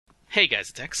Hey guys,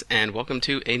 it's X, and welcome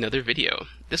to another video.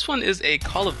 This one is a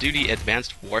Call of Duty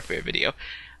Advanced Warfare video.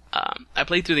 I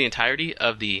played through the entirety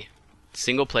of the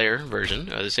single-player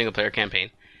version, or the single-player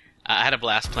campaign. I had a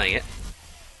blast playing it,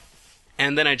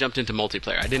 and then I jumped into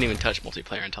multiplayer. I didn't even touch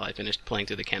multiplayer until I finished playing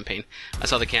through the campaign. I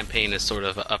saw the campaign as sort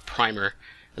of a primer,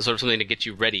 as sort of something to get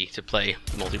you ready to play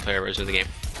the multiplayer version of the game.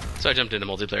 So I jumped into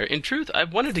multiplayer. In truth,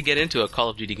 I've wanted to get into a Call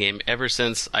of Duty game ever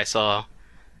since I saw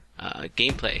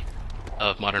gameplay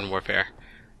of Modern Warfare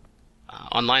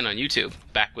online on YouTube,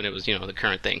 back when it was, the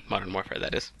current thing, Modern Warfare,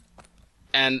 that is.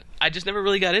 And I just never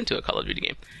really got into a Call of Duty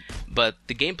game. But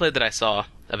the gameplay that I saw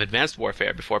of Advanced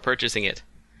Warfare before purchasing it,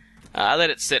 I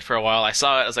let it sit for a while. I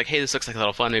saw it, I was like, hey, this looks like a lot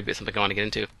of fun, maybe it's something I want to get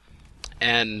into.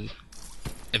 And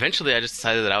eventually I just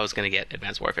decided that I was going to get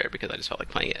Advanced Warfare because I just felt like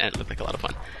playing it and it looked like a lot of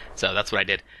fun. So that's what I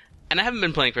did. And I haven't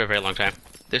been playing for a very long time.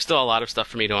 There's still a lot of stuff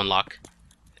for me to unlock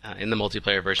in the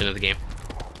multiplayer version of the game.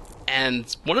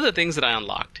 And one of the things that I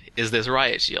unlocked is this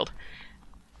riot shield.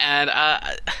 And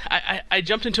I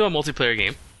jumped into a multiplayer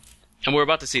game, and we're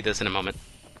about to see this in a moment.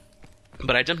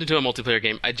 But I jumped into a multiplayer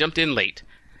game. I jumped in late.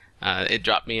 It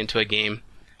dropped me into a game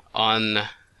on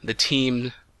the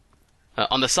team,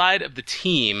 on the side of the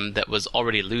team that was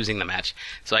already losing the match.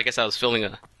 So I guess I was filling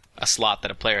a slot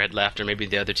that a player had left, or maybe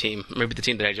the other team, maybe the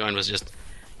team that I joined was just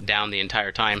down the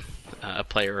entire time, a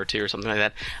player or two or something like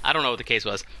that. I don't know what the case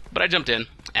was, but I jumped in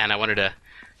and I wanted to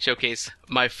showcase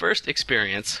my first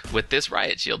experience with this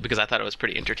riot shield because I thought it was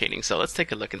pretty entertaining. So let's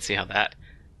take a look and see how that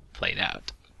played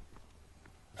out.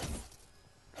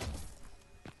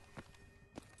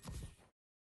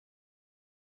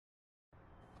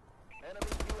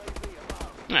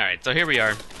 Alright, so here we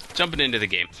are, jumping into the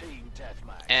game.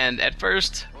 And at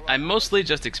first, I'm mostly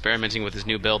just experimenting with this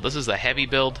new build. This is a heavy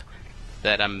build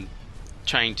that I'm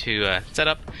trying to set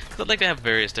up. I'd like to have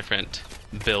various different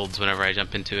builds whenever I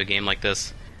jump into a game like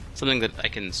this. Something that I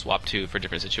can swap to for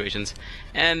different situations.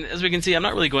 And as we can see, I'm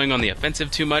not really going on the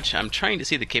offensive too much. I'm trying to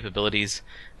see the capabilities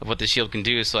of what the shield can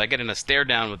do, so I get in a stare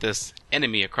down with this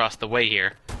enemy across the way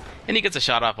here, and he gets a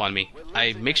shot off on me.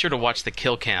 I make sure to watch the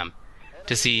kill cam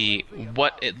to see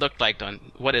what it looked like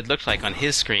on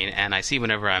his screen, and I see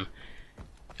whenever I'm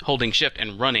holding shift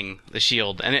and running the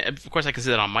shield, and of course I can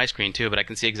see that on my screen too, but I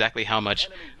can see exactly how much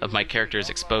of my character is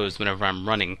exposed whenever I'm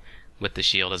running with the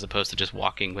shield as opposed to just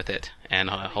walking with it and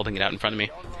holding it out in front of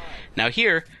me. Now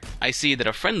here I see that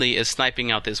a friendly is sniping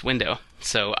out this window,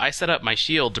 so I set up my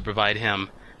shield to provide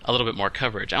him a little bit more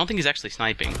coverage. I don't think he's actually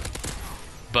sniping,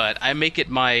 but I make it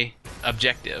my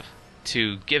objective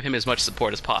to give him as much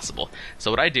support as possible.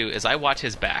 So what I do is I watch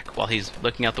his back while he's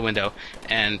looking out the window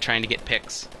and trying to get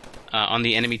picks on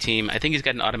the enemy team. I think he's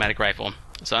got an automatic rifle.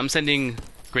 So I'm sending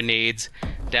grenades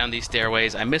down these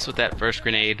stairways. I miss with that first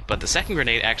grenade, but the second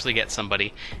grenade actually gets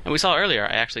somebody. And we saw earlier,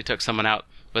 I actually took someone out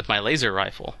with my laser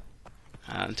rifle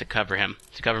to cover him,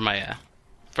 to cover my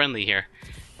friendly here.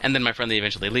 And then my friendly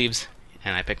eventually leaves,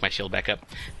 and I pick my shield back up.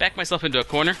 Back myself into a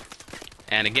corner,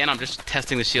 and again, I'm just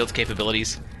testing the shield's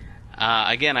capabilities.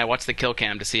 Again, I watch the kill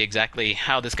cam to see exactly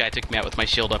how this guy took me out with my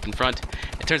shield up in front.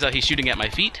 It turns out he's shooting at my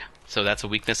feet, so that's a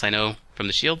weakness I know from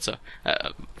the shield, so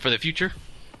for future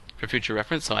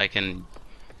reference, so I can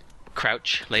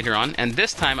crouch later on. And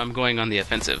this time I'm going on the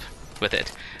offensive with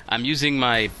it. I'm using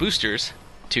my boosters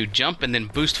to jump and then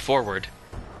boost forward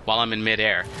while I'm in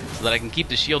midair, so that I can keep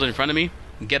the shield in front of me,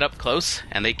 get up close,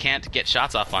 and they can't get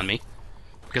shots off on me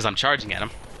because I'm charging at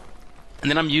them. And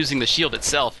then I'm using the shield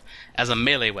itself as a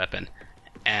melee weapon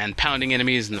and pounding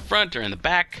enemies in the front or in the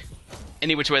back,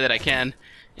 any which way that I can,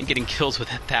 and getting kills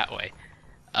with it that way.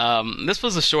 This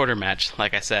was a shorter match,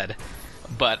 like I said,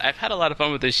 but I've had a lot of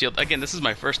fun with this shield. Again, this is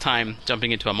my first time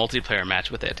jumping into a multiplayer match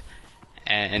with it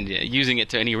and using it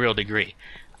to any real degree.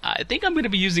 I think I'm going to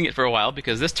be using it for a while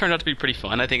because this turned out to be pretty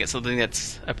fun. I think it's something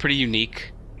that's a pretty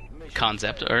unique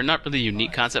concept, or not really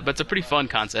unique concept, but it's a pretty fun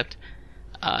concept.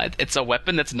 It's a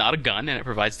weapon that's not a gun, and it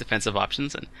provides defensive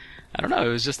options, and I don't know, it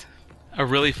was just a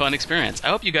really fun experience. I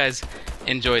hope you guys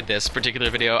enjoyed this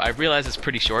particular video. I realize it's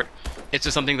pretty short. It's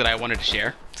just something that I wanted to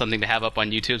share, something to have up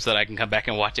on YouTube so that I can come back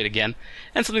and watch it again,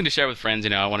 and something to share with friends.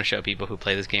 I want to show people who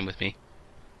play this game with me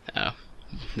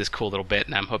this cool little bit,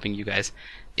 and I'm hoping you guys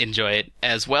enjoy it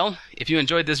as well. If you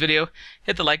enjoyed this video,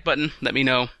 hit the like button, let me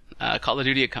know. Call of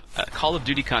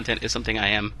Duty content is something I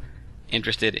am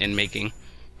interested in making.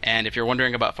 And if you're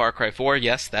wondering about Far Cry 4,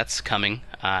 yes, that's coming.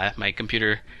 My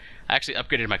computer, I actually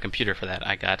upgraded my computer for that.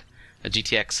 I got a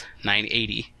GTX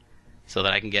 980 so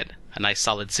that I can get a nice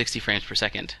solid 60 frames per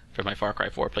second for my Far Cry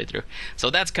 4 playthrough.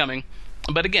 So that's coming.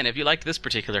 But again, if you liked this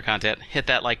particular content, hit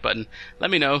that like button.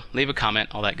 Let me know, leave a comment,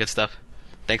 all that good stuff.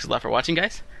 Thanks a lot for watching,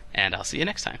 guys, and I'll see you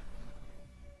next time.